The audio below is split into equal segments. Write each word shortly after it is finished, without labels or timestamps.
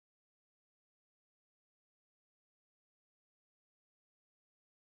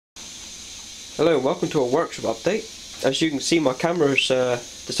Hello and welcome to a workshop update. As you can see, my camera's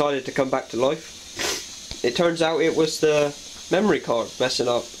decided to come back to life. It turns out it was the memory card messing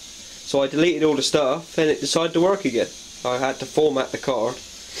up. So I deleted all the stuff and it decided to work again. I had to format the card.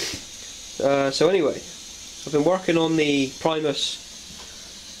 So anyway, I've been working on the Primus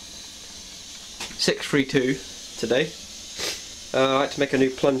 632 today. I had to make a new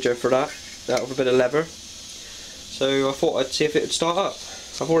plunger for that out of a bit of leather. So I thought I'd see if it would start up.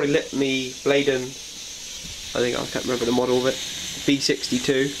 I've already lit me Bladen, I can't remember the model of it,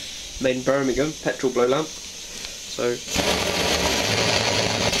 B62, made in Birmingham, petrol blow lamp. So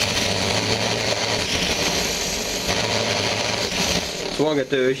what I'm going to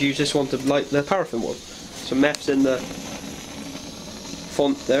do is use this one to light the paraffin one. Some meths in the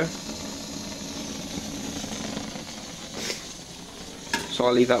font there. So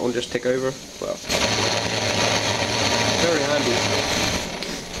I'll leave that one just tick over. Well, very handy.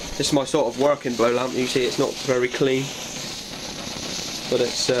 This is my sort of working blow lamp. You see it's not very clean, but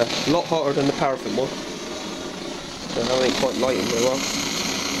it's a lot hotter than the paraffin one. So that ain't quite lighting very well.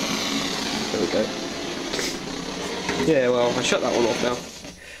 There we go. Yeah, well, I shut that one off now.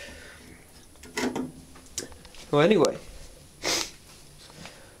 Well, anyway,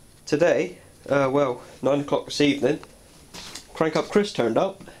 today, 9 o'clock this evening, Crank Up Chris turned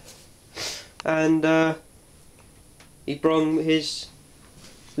up, and he brung his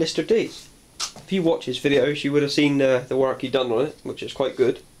Lister D. If you watch his videos, you would have seen the work he done on it, which is quite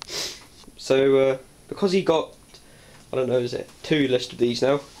good. So because he got, I don't know, is it 2 Lister Ds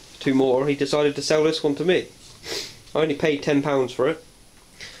now, 2 more, he decided to sell this one to me. I only paid £10 for it,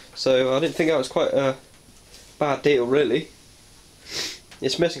 so I didn't think that was quite a bad deal really.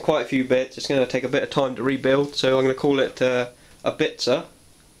 It's missing quite a few bits. It's going to take a bit of time to rebuild, so I'm going to call it a BITZA,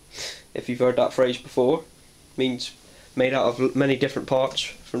 if you've heard that phrase before. It means made out of many different parts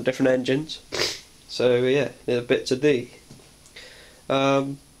from different engines. So yeah, a BITZA D.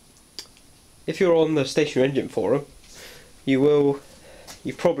 If you're on the Stationary Engine forum, you've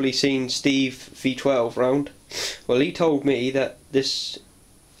probably seen Steve V12 round. Well, he told me that this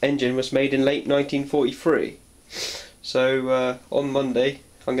engine was made in late 1943. So on Monday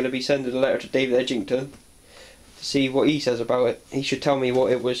I'm going to be sending a letter to David Edgington to see what he says about it. He should tell me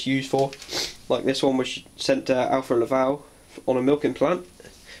what it was used for. Like this one was sent to Alfa Laval on a milking plant,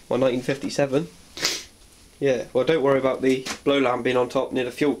 1957. Yeah, well, don't worry about the blow lamp being on top near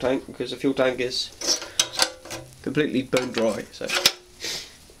the fuel tank, because the fuel tank is completely bone dry. So,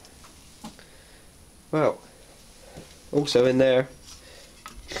 well, also in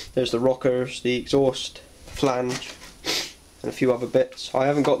there's the rockers, the exhaust flange, and a few other bits. I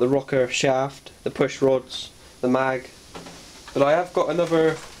haven't got the rocker shaft, the push rods, the mag, but I have got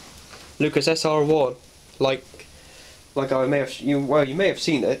another Lucas SR1, like I may have, you may have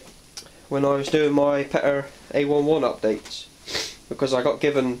seen it when I was doing my Petter A11 updates, because I got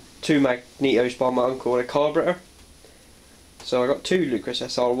given 2 magnetos by my uncle and a carburetor. So I got 2 Lucas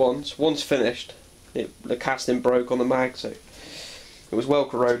SR1s. One's finished. The casting broke on the mag, so it was well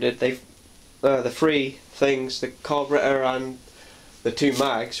corroded. The 3 things, the carburetor and the 2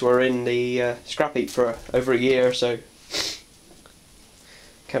 mags, were in the scrap heap for over a year, so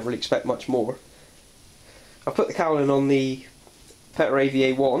can't really expect much more. I put the cowling on the Petter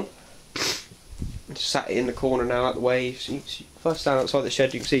AVA1. Just sat it in the corner now, out the way. If I stand outside the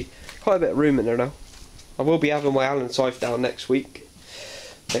shed, you can see quite a bit of room in there now. I will be having my Allen scythe down next weekend,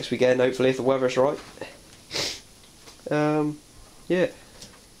 hopefully, if the weather's right. Yeah,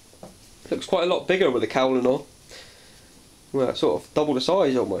 looks quite a lot bigger with the cowling on. Well, sort of double the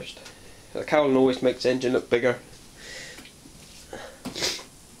size almost. The cowling always makes the engine look bigger.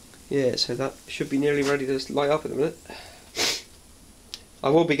 Yeah, so that should be nearly ready to light up in a minute. I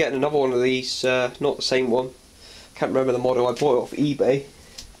will be getting another one of these, not the same one. Can't remember the model. I bought it off eBay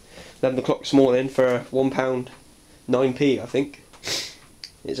 11 o'clock this morning for £1 9p, I think.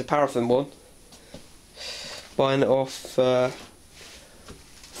 It's a paraffin one. Buying it off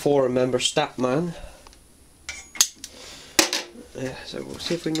forum member Statman. Yeah, so we'll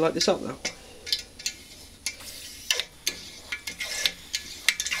see if we can light this up now.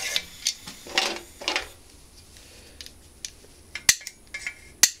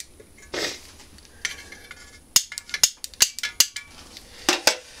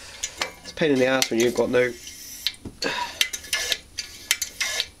 Pain in the ass when you've got no. You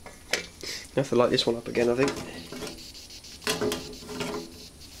have to light this one up again, I think.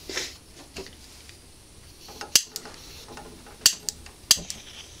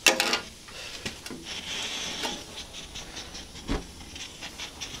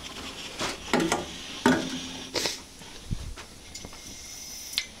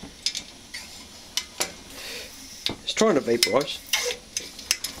 trying to vaporise.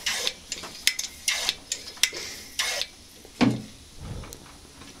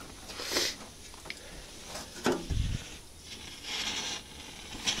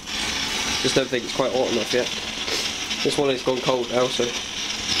 Just don't think it's quite hot enough yet. This one has gone cold now, so.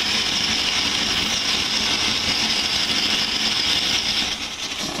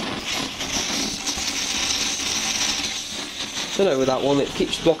 I don't know with that one, it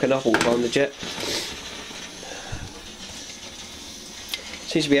keeps blocking up all the time, the jet.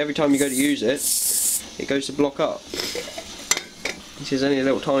 Seems to be every time you go to use it, it goes to block up. This is only a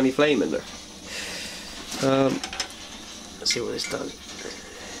little tiny flame in there. Let's see what this does.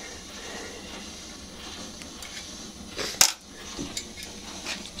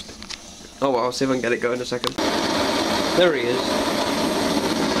 Oh well, I'll see if I can get it going in a second. There he is.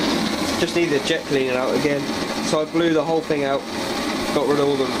 Just need the jet cleaning out again. So I blew the whole thing out, got rid of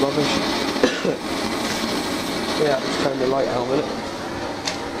all the rubbish. Yeah, just turn the light out a minute.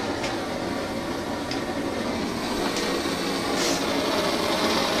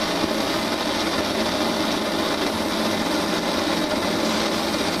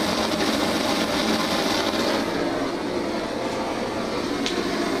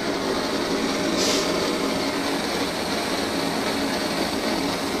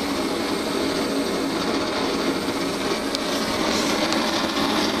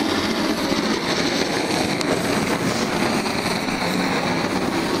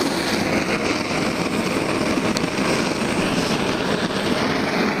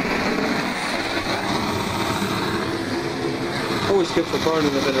 Always good for burning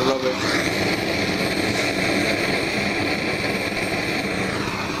a bit of rubbish.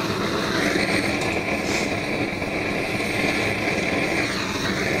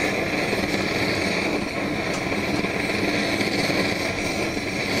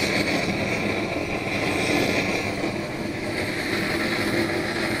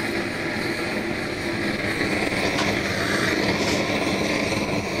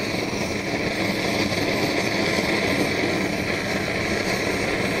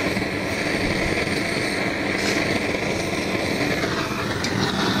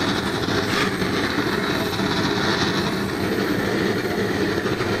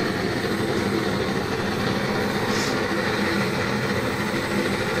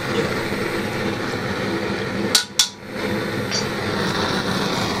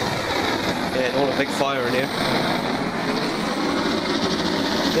 Big fire in here.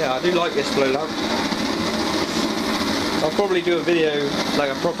 Yeah, I do like this blow lamp. I'll probably do a video,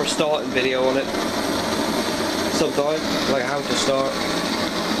 like a proper starting video on it sometime, like how to start.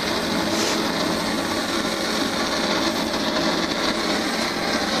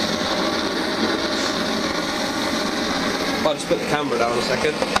 I'll just put the camera down a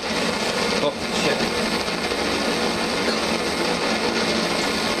second. Oh shit.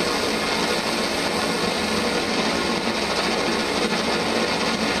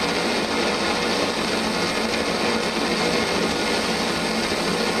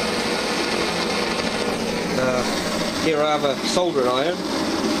 Here I have a soldering iron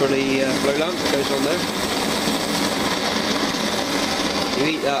for the blow lamp that goes on there. You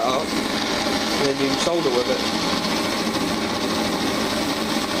heat that up and then you can solder with it.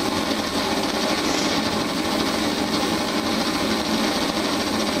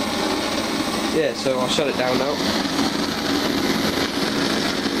 Yeah, so I'll shut it down now.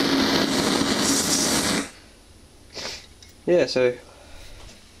 Yeah, so a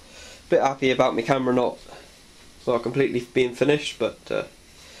bit happy about my camera not completely being finished, but so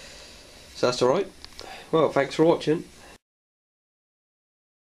that's alright. Well, thanks for watching.